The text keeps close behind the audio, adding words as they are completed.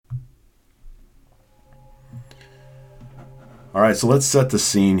All right, so let's set the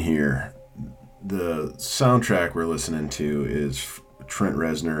scene here. The soundtrack we're listening to is Trent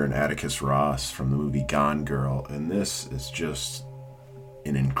Reznor and Atticus Ross from the movie Gone Girl, and this is just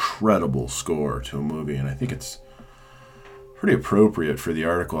an incredible score to a movie, and I think it's pretty appropriate for the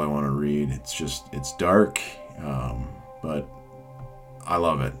article I want to read. It's dark, but I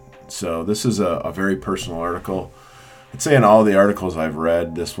love it. So this is a very personal article. I'd say in all the articles I've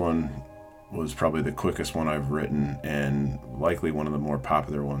read, this one was probably the quickest one I've written and likely one of the more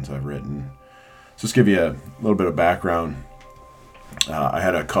popular ones I've written. So just give you a little bit of background. I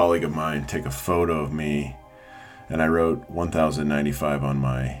had a colleague of mine take a photo of me, and I wrote 1095 on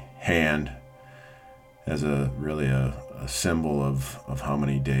my hand as a symbol of how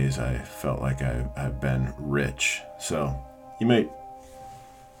many days I felt like I've been rich. So you might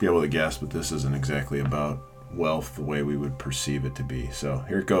be able to guess, but this isn't exactly about wealth the way we would perceive it to be. So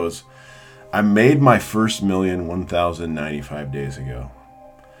here it goes. I made my first million 1095 days ago.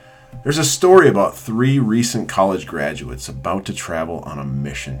 There's a story about 3 recent college graduates about to travel on a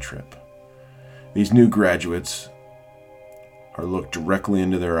mission trip. These new graduates are looked directly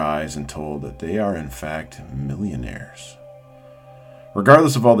into their eyes and told that they are in fact millionaires.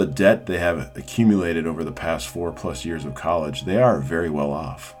 Regardless of all the debt they have accumulated over the past 4+ years of college, they are very well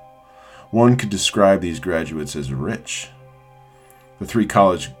off. One could describe these graduates as rich. The 3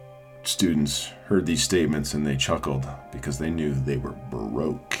 college students heard these statements and they chuckled because they knew they were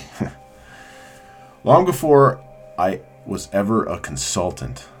broke. Long before I was ever a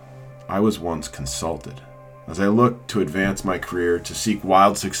consultant, I was once consulted. As I looked to advance my career, to seek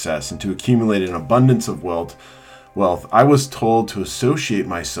wild success, and to accumulate an abundance of wealth, I was told to associate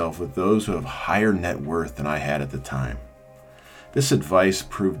myself with those who have higher net worth than I had at the time. This advice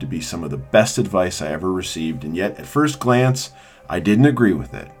proved to be some of the best advice I ever received, and yet at first glance, I didn't agree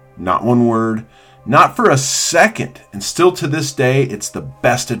with it. Not one word, not for a second, and still to this day, it's the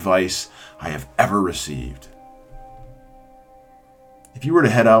best advice I have ever received. If you were to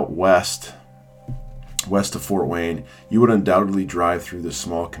head out west of Fort Wayne, you would undoubtedly drive through the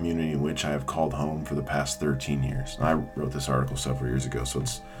small community in which I have called home for the past 13 years. I wrote this article several years ago, so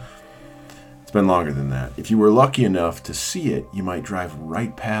it's been longer than that. If you were lucky enough to see it, you might drive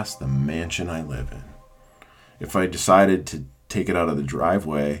right past the mansion I live in. If I decided to take it out of the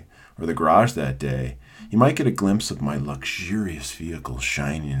driveway or the garage that day, you might get a glimpse of my luxurious vehicle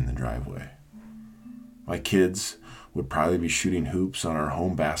shining in the driveway. My kids would probably be shooting hoops on our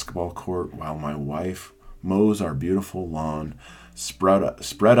home basketball court while my wife mows our beautiful lawn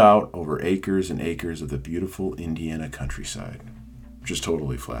spread out over acres and acres of the beautiful Indiana countryside. Which is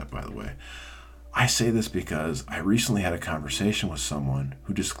totally flat, by the way. I say this because I recently had a conversation with someone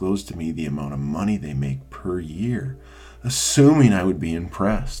who disclosed to me the amount of money they make per year, assuming I would be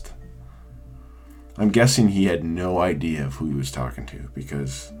impressed. I'm guessing he had no idea of who he was talking to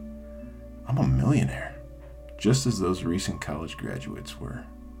because I'm a millionaire, just as those recent college graduates were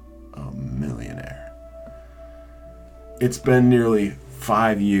a millionaire. It's been nearly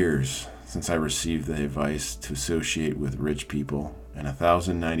 5 years since I received the advice to associate with rich people, and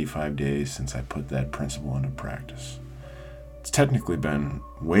 1095 days since I put that principle into practice. It's technically been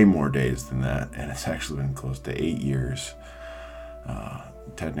way more days than that, and it's actually been close to 8 years,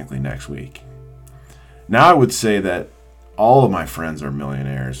 technically next week. Now I would say that all of my friends are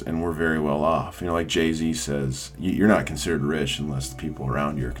millionaires, and we're very well off. You know, like Jay-Z says, you're not considered rich unless the people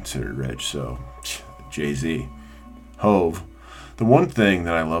around you are considered rich. So, Jay-Z. Hove. The one thing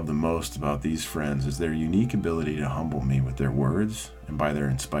that I love the most about these friends is their unique ability to humble me with their words and by their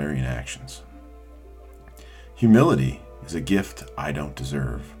inspiring actions. Humility is a gift I don't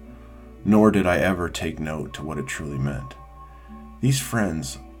deserve, nor did I ever take note to what it truly meant. These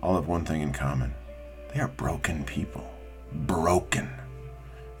friends all have one thing in common. They are broken people. Broken.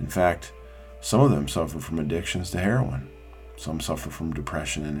 In fact, some of them suffer from addictions to heroin. Some suffer from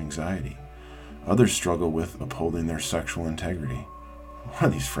depression and anxiety. Others struggle with upholding their sexual integrity. One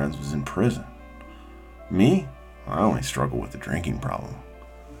of these friends was in prison. Me? I only struggle with the drinking problem.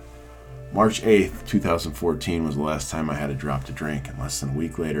 March 8th, 2014 was the last time I had a drop to drink, and less than a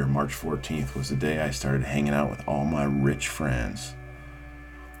week later, March 14th, was the day I started hanging out with all my rich friends.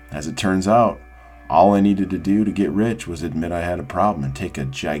 As it turns out, all I needed to do to get rich was admit I had a problem and take a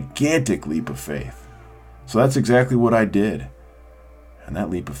gigantic leap of faith. So that's exactly what I did. And that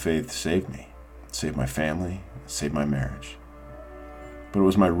leap of faith saved me. It saved my family. It saved my marriage. But it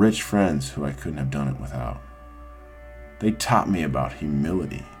was my rich friends who I couldn't have done it without. They taught me about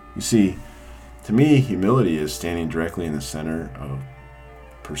humility. You see, to me, humility is standing directly in the center of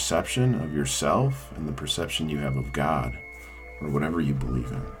perception of yourself and the perception you have of God, or whatever you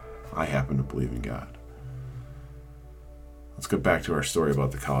believe in. I happen to believe in God. Let's get back to our story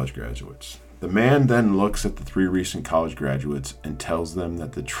about the college graduates. The man then looks at the 3 recent college graduates and tells them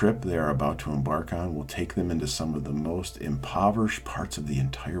that the trip they are about to embark on will take them into some of the most impoverished parts of the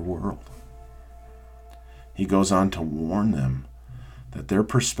entire world. He goes on to warn them that their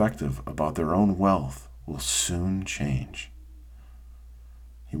perspective about their own wealth will soon change.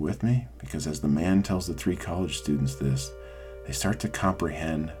 You with me? Because as the man tells the 3 college students this, they start to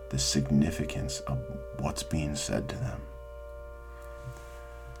comprehend the significance of what's being said to them.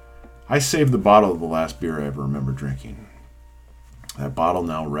 I saved the bottle of the last beer I ever remember drinking. That bottle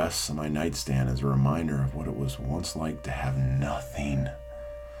now rests on my nightstand as a reminder of what it was once like to have nothing.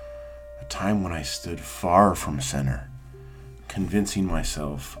 A time when I stood far from center, convincing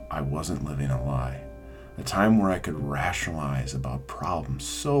myself I wasn't living a lie. A time where I could rationalize about problems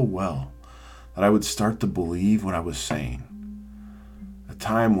so well that I would start to believe what I was saying. A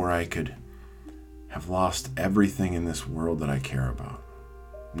time where I could have lost everything in this world that I care about.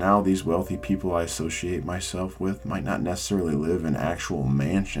 Now these wealthy people I associate myself with might not necessarily live in actual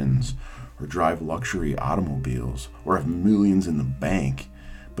mansions or drive luxury automobiles or have millions in the bank,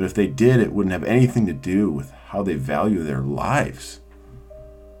 but if they did, it wouldn't have anything to do with how they value their lives.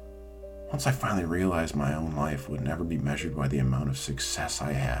 Once I finally realized my own life would never be measured by the amount of success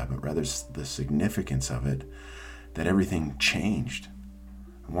I have, but rather the significance of it, that everything changed.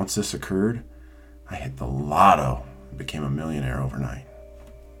 And once this occurred, I hit the lotto and became a millionaire overnight.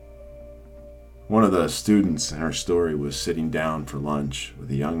 One of the students in our story was sitting down for lunch with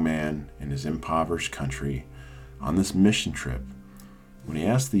a young man in his impoverished country on this mission trip when he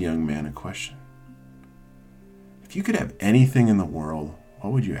asked the young man a question. If you could have anything in the world,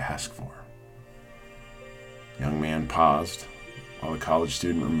 what would you ask for? The young man paused while the college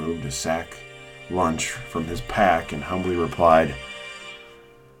student removed a sack lunch from his pack and humbly replied,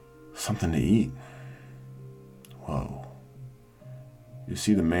 "Something to eat." Whoa. You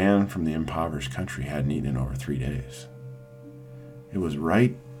see, the man from the impoverished country hadn't eaten in over 3 days. It was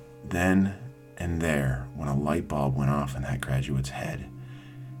right then and there when a light bulb went off in that graduate's head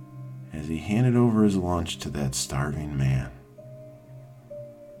as he handed over his lunch to that starving man.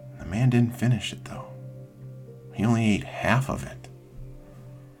 The man didn't finish it, though. He only ate half of it.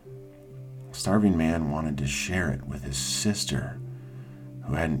 The starving man wanted to share it with his sister,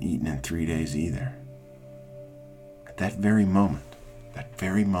 who hadn't eaten in 3 days either. At that very moment,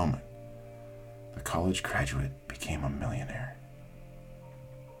 the college graduate became a millionaire.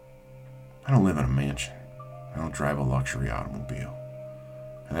 I don't live in a mansion. I don't drive a luxury automobile.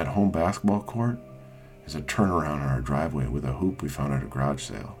 And that home basketball court is a turnaround in our driveway with a hoop we found at a garage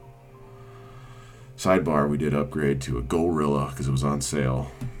sale. Sidebar, we did upgrade to a Gorilla because it was on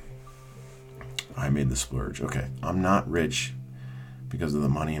sale. I made the splurge. Okay, I'm not rich because of the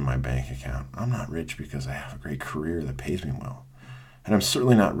money in my bank account. I'm not rich because I have a great career that pays me well. And I'm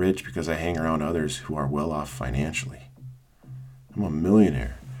certainly not rich because I hang around others who are well off financially. I'm a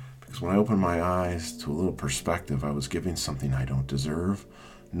millionaire because when I opened my eyes to a little perspective, I was giving something I don't deserve,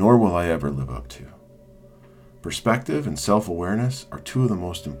 nor will I ever live up to. Perspective and self-awareness are 2 of the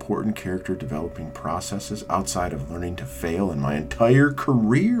most important character developing processes outside of learning to fail in my entire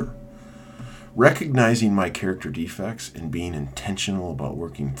career. Recognizing my character defects and being intentional about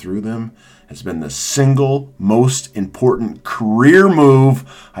working through them has been the single most important career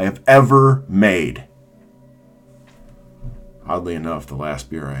move I have ever made. Oddly enough, the last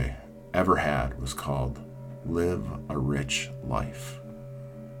beer I ever had was called Live a Rich Life.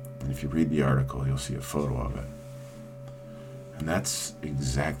 And if you read the article, you'll see a photo of it. And that's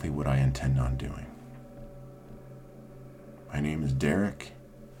exactly what I intend on doing. My name is Derek,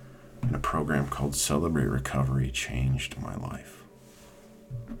 and a program called Celebrate Recovery changed my life.